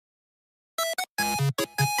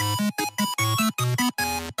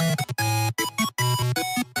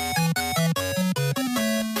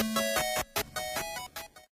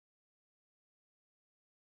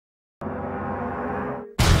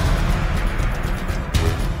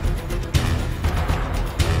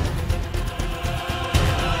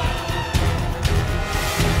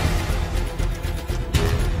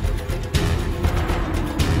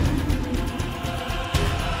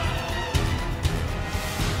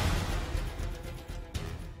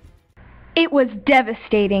It was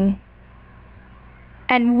devastating,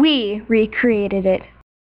 and we recreated it.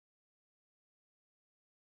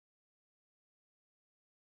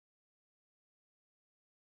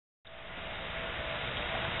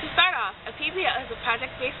 To start off, a PBL is a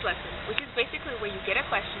project-based lesson, which is basically where you get a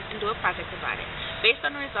question and do a project about it. Based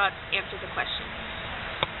on the results, answer the question.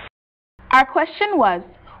 Our question was,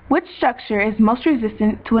 which structure is most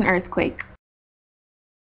resistant to an earthquake?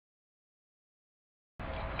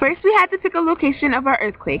 First, we had to pick a location of our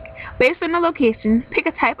earthquake. Based on the location, pick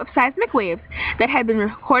a type of seismic waves that had been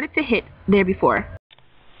recorded to hit there before.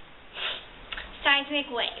 Seismic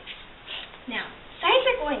waves. Now,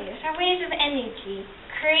 seismic waves are waves of energy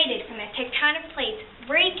created from the tectonic plates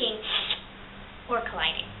breaking or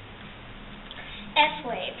colliding. S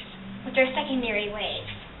waves, which are secondary waves.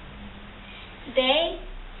 They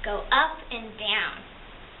go up and down.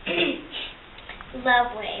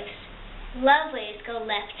 Love waves. Love waves go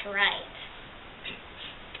left to right.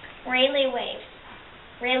 Rayleigh waves.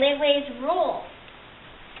 Rayleigh waves roll.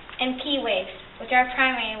 And P waves, which are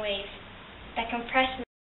primary waves that compress.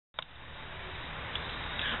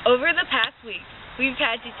 Over the past week, we've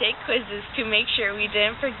had to take quizzes to make sure we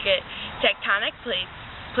didn't forget tectonic plates,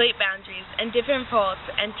 plate boundaries, and different faults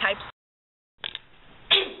and types.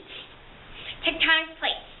 Tectonic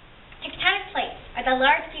plates. Tectonic plates are the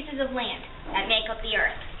large pieces of land that make up the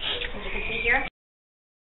Earth. As you can see here.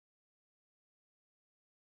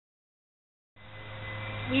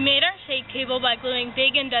 We made our shake table by gluing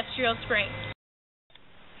big industrial springs.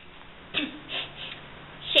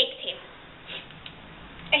 Shake table.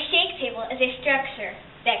 A shake table is a structure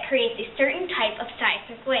that creates a certain type of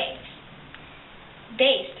seismic waves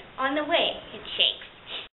based on the way it shakes.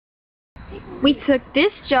 We took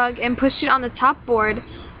this jug and pushed it on the top board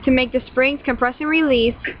to make the springs compress and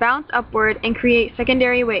release, bounce upward, and create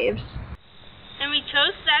secondary waves. And we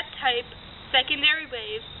chose that type, secondary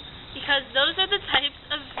waves, because those are the types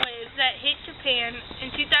of waves that hit Japan in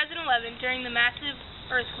 2011 during the massive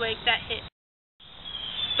earthquake that hit.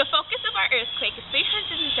 The focus of our earthquake is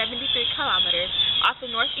 373 kilometers off the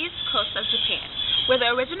northeast coast of Japan, where the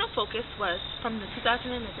original focus was from the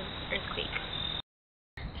 2011 earthquake.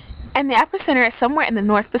 And the epicenter is somewhere in the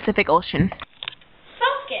North Pacific Ocean.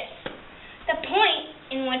 Focus. The point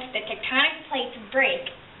in which the tectonic plates break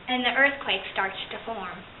and the earthquake starts to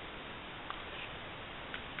form.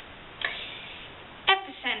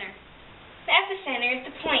 Epicenter. The epicenter is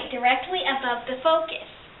the point directly above the focus.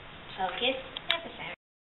 Focus, epicenter.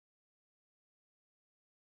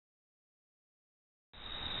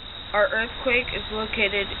 Our earthquake is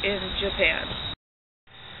located in Japan.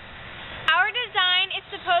 Our design is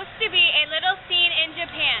supposed to be a little scene in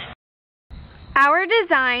Japan. Our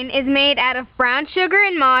design is made out of brown sugar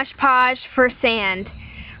and Mosh Podge for sand,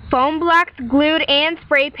 foam blocks glued and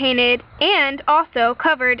spray painted, and also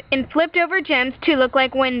covered in flipped over gems to look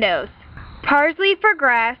like windows, parsley for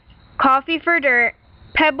grass, coffee for dirt,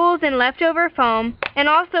 pebbles and leftover foam, and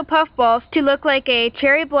also puffballs to look like a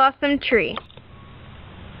cherry blossom tree.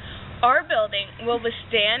 Our building will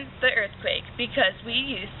withstand the earthquake because we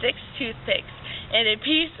used 6 toothpicks and a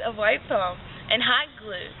piece of white foam and hot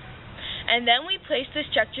glue. And then we placed the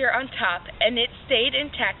structure on top, and it stayed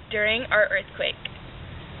intact during our earthquake.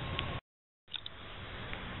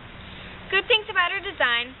 Good things about our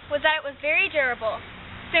design was that it was very durable,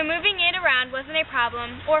 so moving it around wasn't a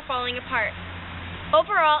problem or falling apart.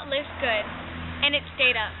 Overall, it looks good, and it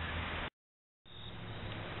stayed up.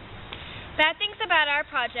 Bad things about our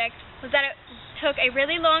project was that it took a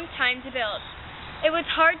really long time to build. It was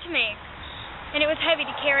hard to make, and it was heavy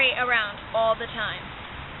to carry around all the time.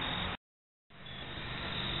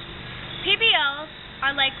 PBLs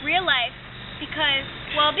are like real life because,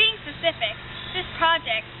 while being specific, this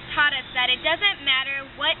project taught us that it doesn't matter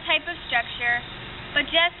what type of structure, but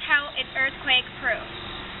just how it's earthquake proof,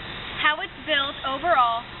 how it's built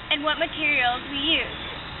overall, and what materials we use.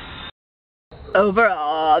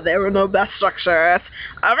 Overall, there were no best structures.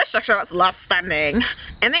 Every structure was left standing.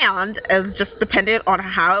 In the end, it was just dependent on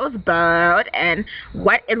how it was built and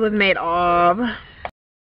what it was made of.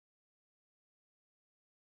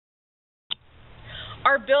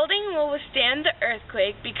 Our building will withstand the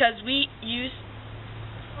earthquake because we use...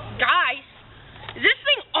 Guys, is this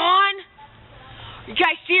thing on? Are you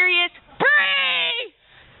guys serious? Hooray!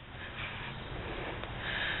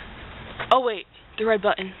 Oh wait, the red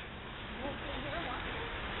button.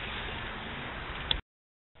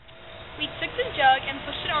 We took the jug and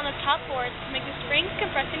pushed it on the top boards to make the springs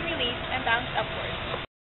compress and release and bounce upwards.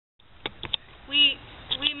 We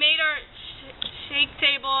made our shake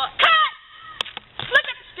table... Cut! Look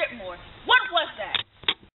at the strip more. What was that?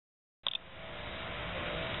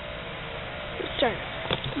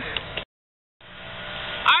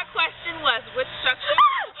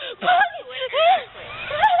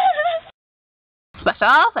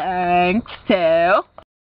 Special thanks to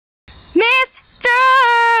Miss